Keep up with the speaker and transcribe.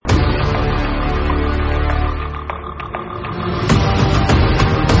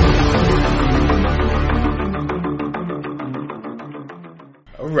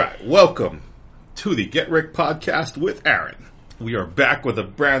Welcome to the Get Rick podcast with Aran. We are back with a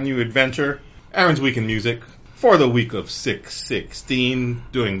brand new adventure, Aran's Week in Music, for the week of 6/16,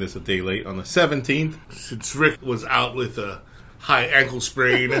 doing this a day late on the 17th. Since Rick was out with a high ankle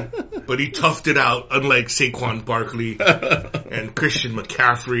sprain, but he toughed it out, unlike Saquon Barkley and Christian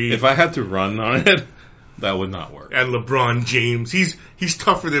McCaffrey. If I had to run on it, that would not work. And LeBron James. He's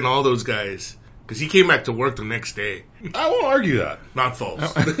tougher than all those guys. Because he came back to work the next day. I won't argue that. Not false.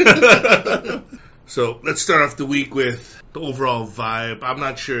 So let's start off the week with the overall vibe. I'm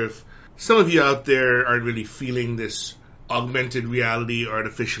not sure if some of you out there are really feeling this augmented reality,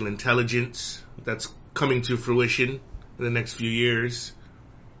 artificial intelligence that's coming to fruition in the next few years.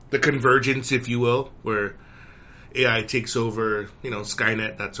 The convergence, if you will, where AI takes over,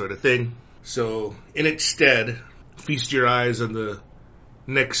 Skynet, that sort of thing. So in its stead, feast your eyes on the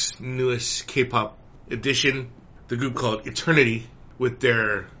next newest K-pop edition, the group called Eternity, with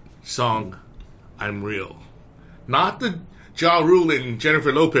their song, I'm Real. Not the Ja Rule and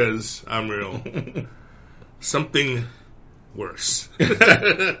Jennifer Lopez, I'm Real. Something worse.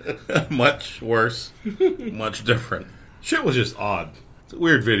 Much worse. Much different. Shit was just odd. It's a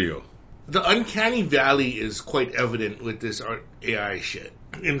weird video. The uncanny valley is quite evident with this AI shit.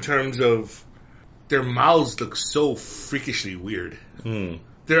 In terms of their mouths look so freakishly weird.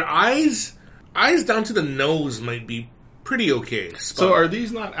 Their eyes down to the nose might be pretty okay. So are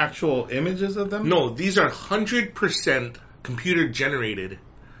these not actual images of them? No, these are 100% computer generated.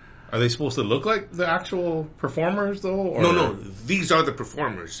 Are they supposed to look like the actual performers, though? Or? No, these are the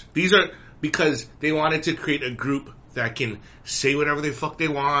performers. These are because they wanted to create a group that can say whatever the fuck they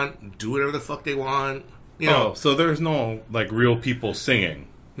want, do whatever the fuck they want. So there's no, real people singing.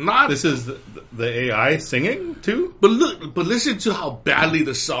 This is the AI singing, too? But listen to how badly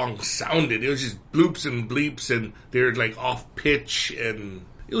the song sounded. It was just bloops and bleeps, and they're, off pitch, and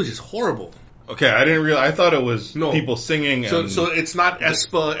it was just horrible. Okay, I didn't realize. I thought it was people singing. So it's not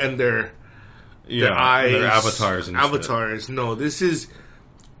Espa and their eyes. Their avatars and avatars. Shit. No, this is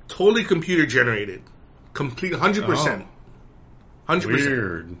totally computer generated. Complete 100%. 100%.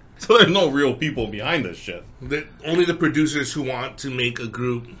 Weird. So there's no real people behind this shit. Only the producers who want to make a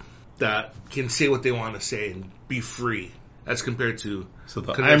group that can say what they want to say and be free. As compared to... So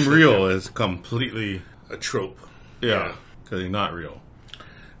the I'm Real is completely... a trope. Yeah, because they're not real.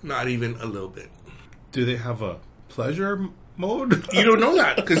 Not even a little bit. Do they have a pleasure mode? You don't know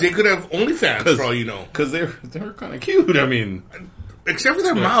that, because they could have OnlyFans for all you know. Because they're kind of cute, I mean... Except for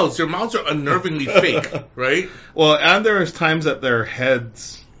their mouths. Their mouths are unnervingly fake, right? Well, and there's times that their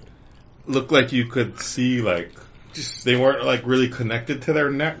heads look like you could see, they weren't, really connected to their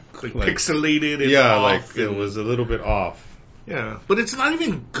neck. Pixelated and off. It was a little bit off. Yeah, but it's not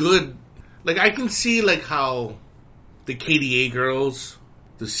even good. I can see, how the KDA girls,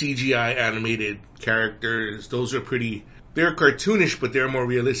 the CGI animated characters, those are they're cartoonish, but they're more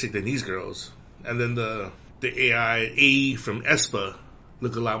realistic than these girls. And then the AE from Espa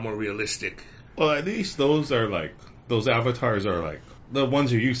look a lot more realistic. Well, at least those avatars are the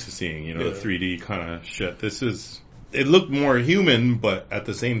ones you're used to seeing, the 3D kind of shit. It looked more human, but at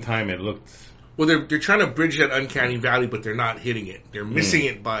the same time it looked... Well, they're trying to bridge that uncanny valley, but they're not hitting it. They're missing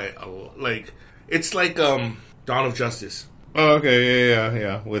it by, it's like Dawn of Justice. Oh, okay,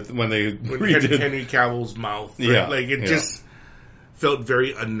 yeah. When they redid... Henry Cavill's mouth. Right? Yeah. It just felt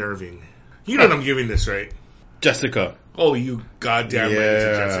very unnerving. You know what I'm giving this, right? Jessica. Oh, you goddamn right,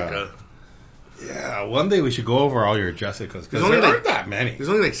 it's Jessica. Yeah, one day we should go over all your Jessicas, because there aren't that many. There's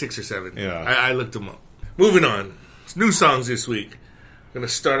only 6 or 7. Yeah. I looked them up. Moving on. New songs this week. I'm going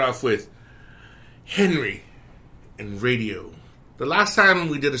to start off with Henry and Radio. The last time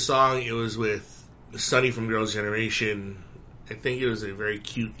we did a song, it was with Sunny from Girls' Generation. I think it was a very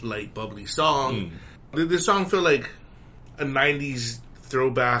cute, light, bubbly song. This song felt like a 90s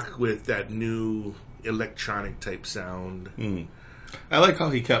throwback with that new electronic type sound. I like how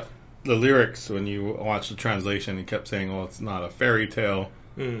he kept the lyrics when you watch the translation. He kept saying, "Oh, it's not a fairy tale,"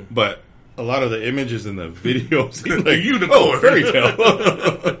 but a lot of the images in the video seem like unicorn fairy tale.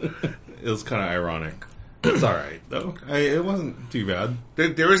 It was kind of ironic. It's all right though. It wasn't too bad.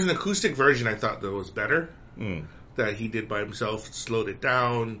 There was an acoustic version I thought that was better that he did by himself. Slowed it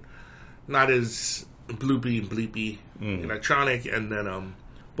down, not as bloopy and bleepy electronic, and then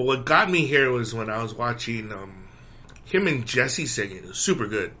but what got me here was when I was watching him and Jessie singing. It was super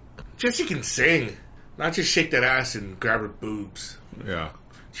good. Jessie can sing, not just shake that ass and grab her boobs. Yeah,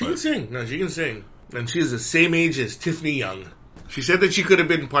 she can sing. No, she can sing, and she's the same age as Tiffany Young. She said that she could have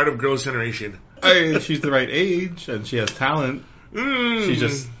been part of Girls' Generation. She's the right age and she has talent. She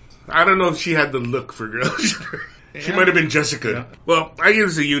just, I don't know if she had the look for Girls' Generation. She might have been Jessica. Yeah. Well, I give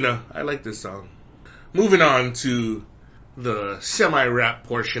this a Yuna. I like this song. Moving on to the semi-rap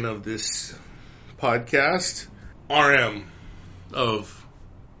portion of this podcast. RM of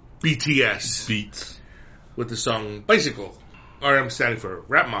BTS. Beats. With the song Bicycle. RM standing for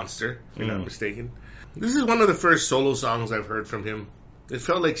Rap Monster, if you're not mistaken. This is one of the first solo songs I've heard from him. It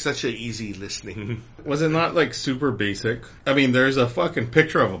felt like such an easy listening. Was it not like super basic? I mean, there's a fucking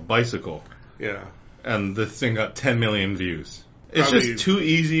picture of a bicycle. Yeah. And this thing got 10 million views. It's Probably- just too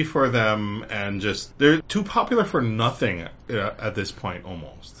easy for them, and just they're too popular for nothing at this point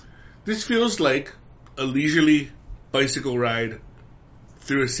almost. This feels like a leisurely bicycle ride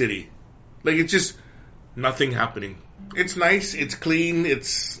through a city. Like, it's just nothing happening. It's nice, it's clean,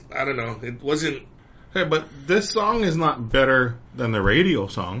 I don't know, it wasn't... Hey, but this song is not better than the radio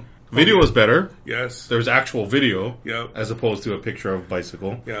song. Video was better. Yes. There's actual video. Yep. As opposed to a picture of a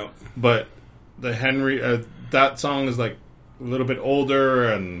bicycle. Yeah. But the Henry, that song is like a little bit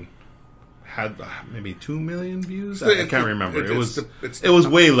older and had maybe 2 million views. I can't remember. It was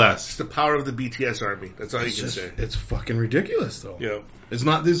way less. It's the power of the BTS army. That's all you can say. It's fucking ridiculous though. Yeah. It's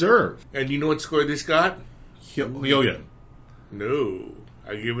not deserved. And you know what score this got? Hyoyeon. No.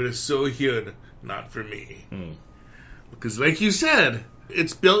 I give it a Sohyun. Not for me. Because like you said,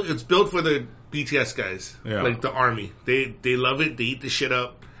 it's built for the BTS guys. Yeah. Like the army. They love it. They eat the shit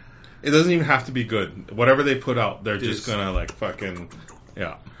up. It doesn't even have to be good. Whatever they put out, they're just gonna like fucking,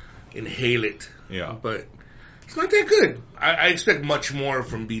 yeah. Inhale it. Yeah. But it's not that good. I expect much more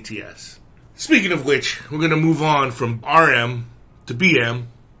from BTS. Speaking of which, we're going to move on from RM to BM.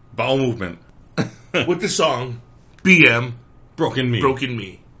 Bowel movement. With the song BM Broken Me. Broken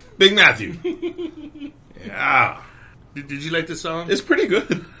Me. Big Matthew. Yeah. Did you like the song? It's pretty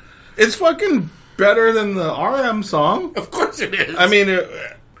good. It's fucking better than the RM song. Of course it is. I mean,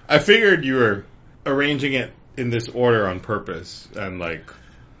 I figured you were arranging it in this order on purpose. And like,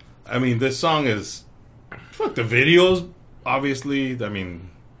 I mean, this song is, fuck, the videos, obviously, I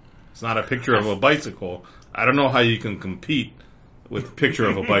mean, it's not a picture of a bicycle. I don't know how you can compete with a picture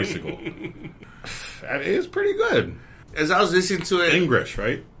of a bicycle. It's pretty good. As I was listening to it... English,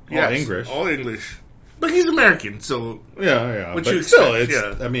 right? Yes, all English. All English. But he's American, so... Yeah. What but you still,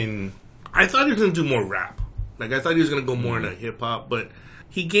 expect, it's, I mean... I thought he was going to do more rap. Like, I thought he was going to go more into hip-hop, but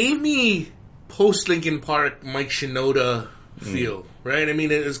he gave me post-Linkin Park Mike Shinoda feel, right? I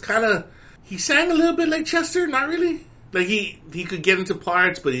mean, it was kind of... He sang a little bit like Chester, not really. Like, he could get into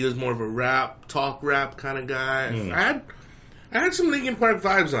parts, but he was more of a talk rap kind of guy. I had some Linkin Park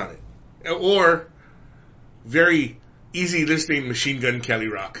vibes on it. Or very easy listening Machine Gun Kelly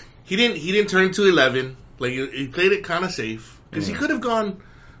rock. He didn't turn to 11. Like, he played it kind of safe. Because he could have gone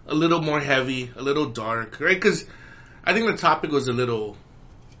a little more heavy, a little dark, right? Because I think the topic was a little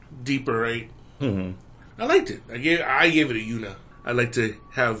deeper, right? Mm-hmm. I liked it. I gave it a Yuna. I'd like to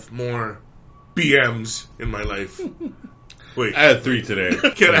have more BMs in my life. Wait. I had 3 today.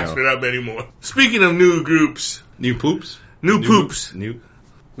 Can't ask for that many more. Speaking of new groups. New poops? New poops. New.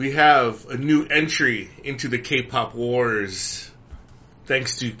 We have a new entry into the K-pop wars.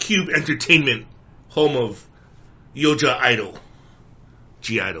 Thanks to Cube Entertainment, home of Yoja Idol.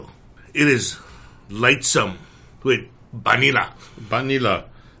 G-Idol. It is Lightsome with Vanilla. Vanilla.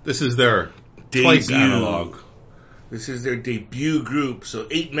 This is their Debut. twice analog. This is their debut group. So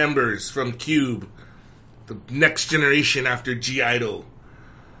 8 members from Cube. The next generation after G-Idol.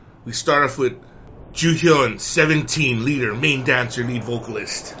 We start off with Joohyun, 17, leader, main dancer, lead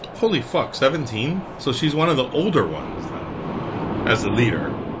vocalist. Holy fuck, 17? So she's one of the older ones then, as the leader.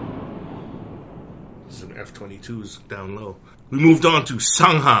 Some F-22s down low. We moved on to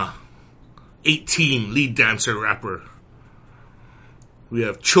Sangha, 18, lead dancer, rapper. We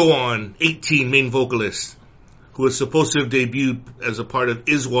have Choan, 18, main vocalist, who was supposed to have debuted as a part of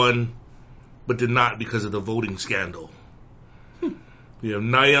IZ*ONE, but did not because of the voting scandal. We have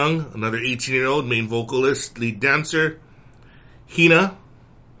Nayoung, another 18-year-old, main vocalist, lead dancer. Hina,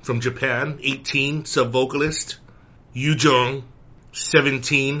 from Japan, 18, sub-vocalist. Yoojung,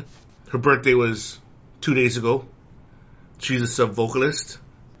 17. Her birthday was 2 days ago. She's a sub-vocalist.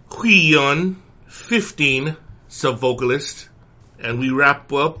 Huiyeon, 15, sub-vocalist. And we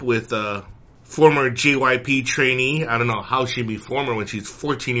wrap up with a former JYP trainee. I don't know how she'd be former when she's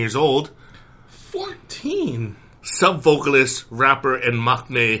 14 years old. 14? Sub-vocalist, rapper, and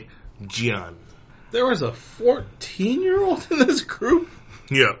maknae, Jian. There was a 14-year-old in this group?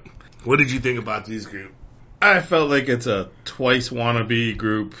 Yeah. What did you think about this group? I felt like it's a twice wannabe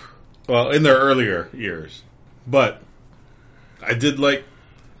group. Well, in their earlier years. But I did like...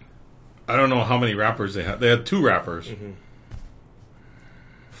 I don't know how many rappers they had. They had 2 rappers. Mm-hmm.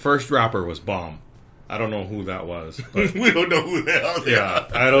 First rapper was bomb. I don't know who that was. But We don't know who the hell they yeah,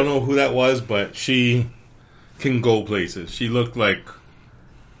 are. I don't know who that was, but she can go places. She looked like,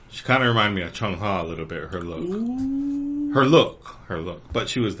 she kind of reminded me of Chung Ha a little bit, her look. Ooh. Her look. But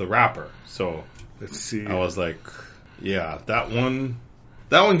she was the rapper, so Let's see. I was like, yeah, that one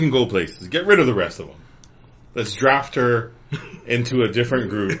can go places. Get rid of the rest of them. Let's draft her into a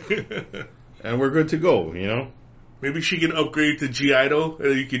different group, and we're good to go, you know? Maybe she can upgrade to G-Idol,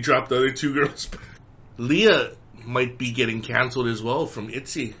 and then you can drop the other two girls. Leah might be getting canceled as well from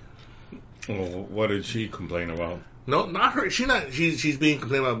ITZY. Well, what did she complain about? No, not her. She's being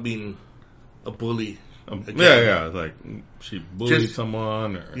complained about being a bully. Yeah, like she bullied Just-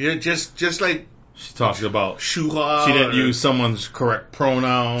 someone, or Yeah, just like she talked about Shuha. she didn't or use someone's correct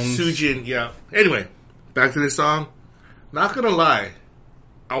pronouns. Sujin. Yeah. Anyway, back to this song. Not gonna lie,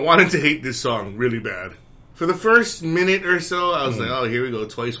 I wanted to hate this song really bad. For the first minute or so, I was like, oh, here we go,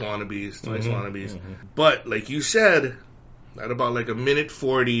 twice wannabes. But, like you said, at about like a minute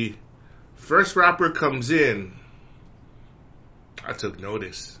 40, first rapper comes in, I took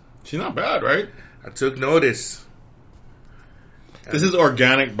notice. She's not bad, right? I took notice. This is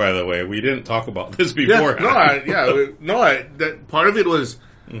organic, by the way. We didn't talk about this before. That part of it was,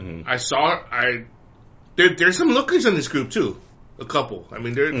 Mhm. I saw, there's some lookers in this group too. A couple. I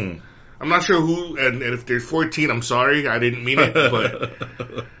mean, I'm not sure who, and if there's 14, I'm sorry, I didn't mean it,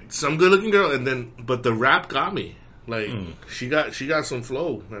 but some good looking girl, but the rap got me. Like, she got some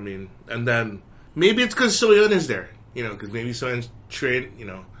flow, I mean, and then, maybe it's because Soyeon is there, you know, because maybe Soyeon's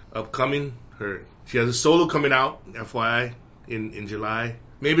upcoming, she has a solo coming out, FYI, in July.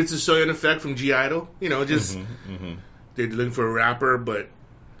 Maybe it's a Soyeon effect from G-Idol, you know, just, they're looking for a rapper,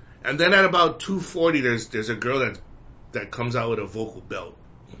 and then at about 2:40, there's a girl that comes out with a vocal belt.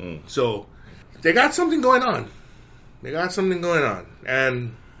 So, they got something going on.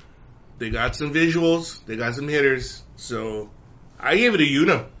 And they got some visuals. They got some hitters. So, I gave it a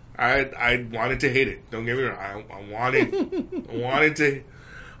Yuna. I wanted to hate it. Don't get me wrong. I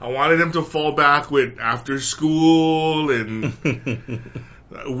wanted them to fall back with after school and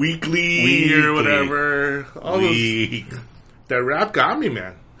weekly or whatever. That rap got me,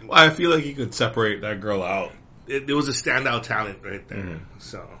 man. Well, I feel like you could separate that girl out. It was a standout talent right there.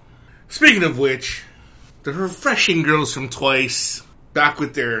 So, speaking of which, the refreshing girls from Twice, back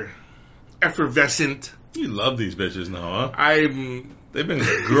with their effervescent. You love these bitches now, huh? They've been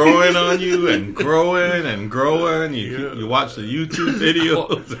growing on you and growing and growing. You watch the YouTube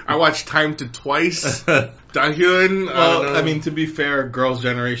videos. I watched Time to Twice. Dahyun. Well, I mean, to be fair, Girls'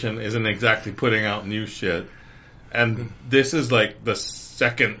 Generation isn't exactly putting out new shit. And this is like the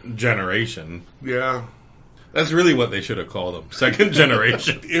second generation. Yeah. That's really what they should have called them. Second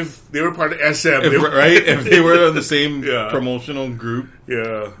generation. If they were part of SM. If they were in the same promotional group.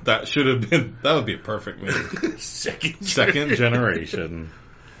 Yeah. That would be a perfect name. Second generation.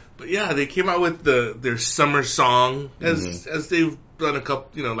 But yeah, they came out with their summer song, as they've done a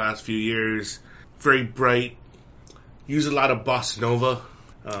couple, last few years. Very bright. Use a lot of bossa nova.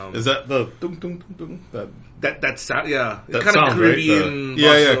 Is that the dum dum dum dum? That sound, yeah. That kind of Caribbean.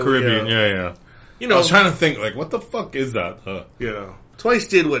 Right? Caribbean. Yeah. I was trying to think, like, what the fuck is that? Yeah. Twice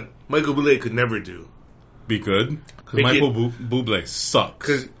did what Michael Bublé could never do. Be good? Because Michael Bublé sucks.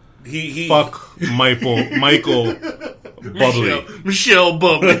 Because he fuck Michael Bublé. Michelle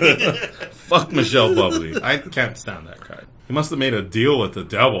Bublé. Fuck Michelle Bublé. I can't stand that guy. He must have made a deal with the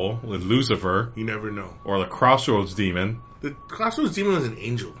devil, with Lucifer. You never know. Or the Crossroads Demon. The Crossroads Demon was an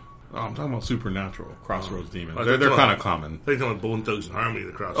angel. Oh, I'm talking about supernatural Crossroads Demons. They're kind of common. I think talking about Bone Thugs and Harmony,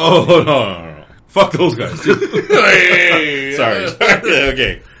 the Crossroads. Oh, no. Fuck those guys, too. Sorry.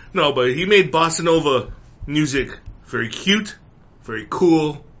 Okay. No, but he made bossa nova music very cute, very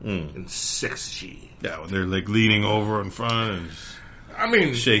cool, and sexy. Yeah, when they're like leaning over in front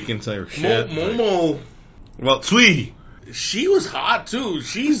and shaking their shit. Momo. Well, Twee. She was hot, too.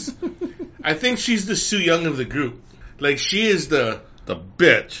 I think she's the Soo Young of the group. Like, she is the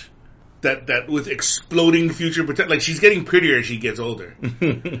bitch. That with exploding future potential, like she's getting prettier as she gets older.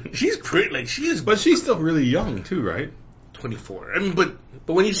 She's pretty, like she is, but she's still really young too, right? 24. I mean, but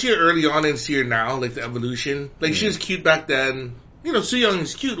when you see her early on and see her now, like the evolution, like she was cute back then. Soo Young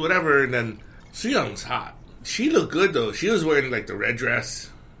is cute, whatever, and then Soo Young's hot. She looked good though. She was wearing like the red dress.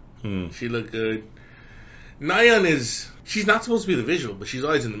 She looked good. Nayeon she's not supposed to be the visual, but she's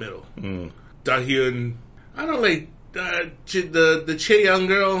always in the middle. Dahyun, I don't like. The Chaeyoung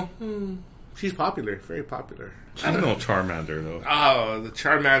girl, she's popular, very popular. She's no Charmander though. Oh, the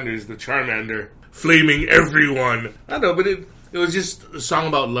Charmander's the Charmander, flaming everyone. I know, but it was just a song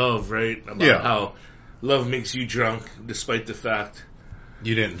about love, right? About how love makes you drunk, despite the fact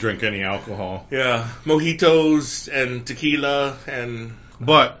You didn't drink any alcohol. Yeah, mojitos and tequila and...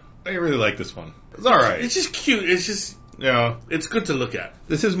 But I really like this one. It's alright. It's just cute. It's just... Yeah. It's good to look at.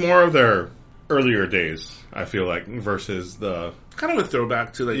 This is more of their earlier days, I feel like, versus the... Kind of a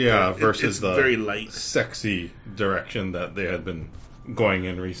throwback to, like... Yeah, versus it's the... very light. Sexy direction that they had been going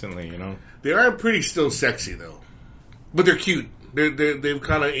in recently, you know? They are pretty still sexy, though. But they're cute. They've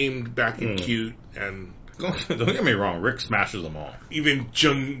kind of aimed back at cute, and... Don't get me wrong, Rick smashes them all. Even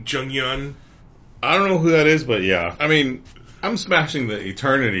Jung-Yeon. I don't know who that is, but yeah. I mean, I'm smashing the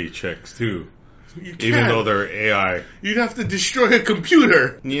Eternity chicks, too. You can't. Even though they're AI. You'd have to destroy a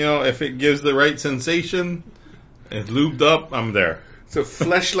computer. You know, if it gives the right sensation, it's lubed up, I'm there. It's a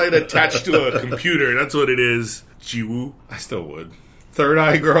fleshlight attached to a computer. That's what it is. Jiwoo. I still would. Third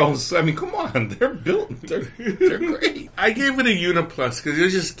Eye Girls, I mean, come on, they're built, they're great. I gave it a Uniplus because it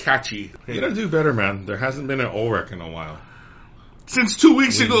was just catchy. You gotta do better, man. There hasn't been an Ulrich in a while. Since 2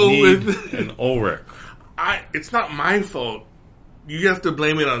 weeks ago with... an Ulrich. It's not my fault. You have to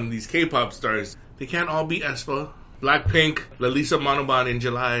blame it on these K-pop stars. They can't all be aespa. Blackpink, Lalisa Manoban in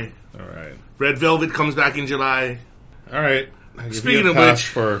July. Alright. Red Velvet comes back in July. Alright. Speaking of which...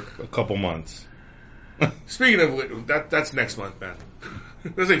 for a couple months. Speaking of which, that's next month, man.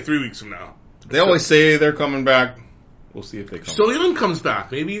 That's like 3 weeks from now. They always say they're coming back. We'll see if they come. Soyeon comes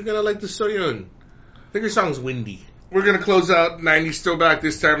back. Maybe you're gonna like the Soyeon. I think her song's windy. We're gonna close out 90s Throwback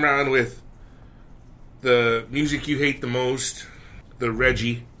this time around with the music you hate the most, the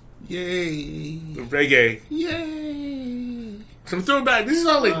Reggie. Yay. The reggae. Yay. Some throwback. This is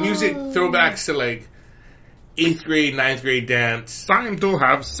all like music throwbacks to like 8th grade, 9th grade dance. Time to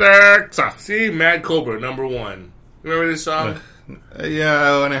have sex. See, Mad Cobra, number 1. Remember this song?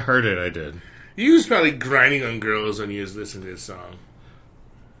 Yeah, when I heard it, I did. You was probably grinding on girls when you was listening to this song.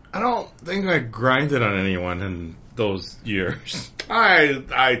 I don't think I grinded on anyone in those years.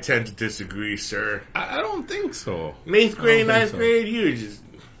 I tend to disagree, sir. I don't think so. In 8th grade, 9th grade, you were just...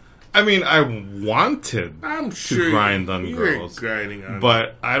 I mean, I wanted to grind on you girls. Were grinding on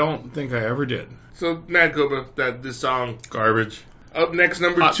but I don't think I ever did. So, Mad Cobra, this song... Garbage. Up next,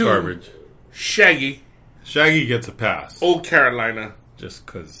 number Hot 2. Garbage. Shaggy. Shaggy gets a pass. Old Carolina. Just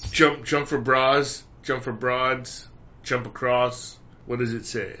because. Jump for bras. Jump for broads. Jump across. What does it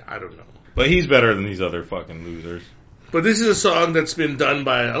say? I don't know. But he's better than these other fucking losers. But this is a song that's been done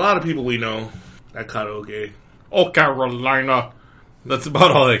by a lot of people we know at karaoke. Oh, Carolina. That's about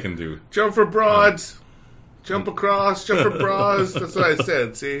all they can do. Jump for broads. Jump across. Jump for bras. That's what I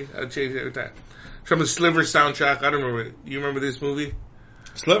said. See? I change it every time. From the Sliver soundtrack. I don't remember. You remember this movie?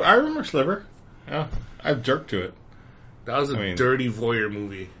 Sliver? I remember Sliver. Yeah. I've jerked to it. That was a dirty voyeur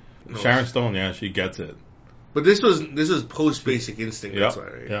movie. No. Sharon Stone, yeah, she gets it. But this was post Basic Instinct. That's why,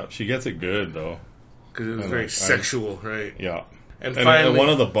 right? Yeah, she gets it good though. Because it was very sexual, right? Yeah. And finally, and one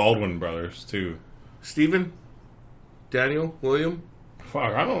of the Baldwin brothers too. Stephen, Daniel, William.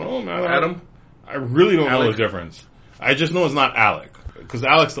 Fuck, I don't know, man. Adam. I really don't know Alec. the difference. I just know it's not Alec because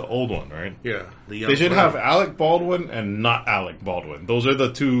Alec's the old one, right? Yeah. They should have Alec Baldwin and not Alec Baldwin. Those are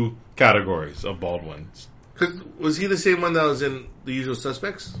the two categories of Baldwins. Was he the same one that was in The Usual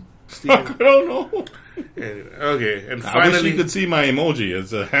Suspects? Fuck, I don't know. Anyway, okay, and I finally... wish you could see my emoji.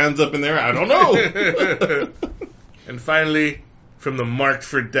 It's a hands up in there. I don't know. And finally, from the Marked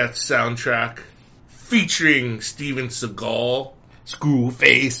for Death soundtrack, featuring Steven Seagal.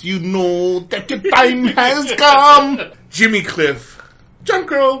 Screwface, you know that your time has come. Jimmy Cliff. Jump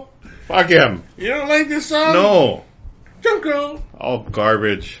Girl. Fuck him. You don't like this song? No. Jump Girl. All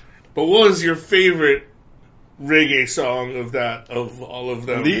garbage. But what was your favorite reggae song of all of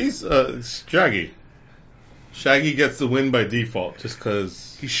them? These? Shaggy. Shaggy gets the win by default just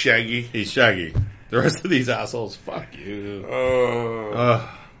because he's Shaggy. He's Shaggy. The rest of these assholes, fuck you.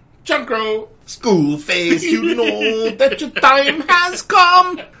 Jump Girl. Schoolface, you know that your time has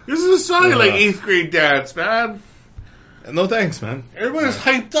come. This is a song like 8th grade dance, man. No thanks, man. Everyone was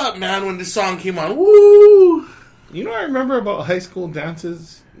hyped up, man, when this song came on. Woo! You know what I remember about high school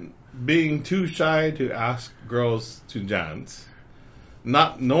dances? Being too shy to ask girls to dance.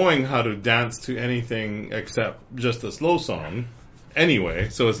 Not knowing how to dance to anything except just a slow song. Anyway,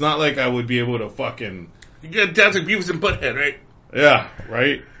 so it's not like I would be able to fucking... You gotta dance like Beavis and Butthead, right? Yeah,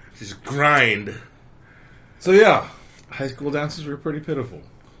 right? Just grind. So yeah, high school dances were pretty pitiful.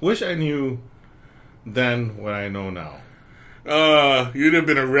 Wish I knew then what I know now. You'd have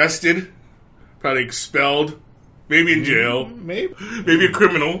been arrested, probably expelled, maybe in jail, maybe a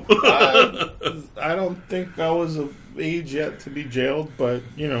criminal. I don't think I was of age yet to be jailed, but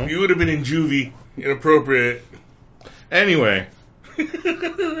you know, you would have been in juvie, inappropriate. Anyway,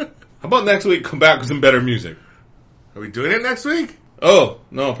 how about next week? Come back with some better music. Are we doing it next week? Oh,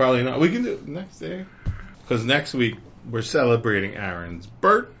 no, probably not. We can do it next day. Because next week, we're celebrating Aran's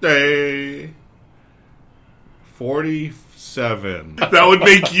birthday. 47. That would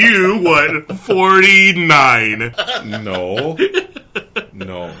make you, what, 49?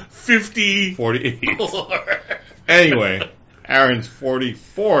 No. 50. 48. Anyway, Aran's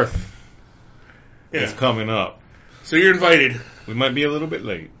 44th is coming up. So you're invited. We might be a little bit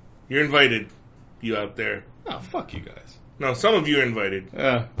late. You're invited, you out there. Oh, fuck you guys. No, some of you are invited.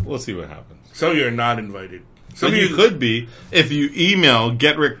 We'll see what happens. Some of you are not invited. Some of you could be if you email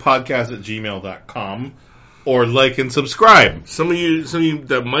getrickpodcast@gmail.com or like and subscribe. Some of you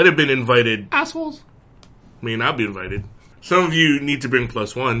that might have been invited Assholes. may not be invited. Some of you need to bring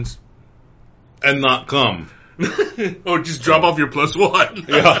 +1s. And not come. Or just drop off your +1.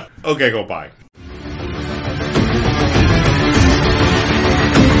 Yeah. Okay, go bye.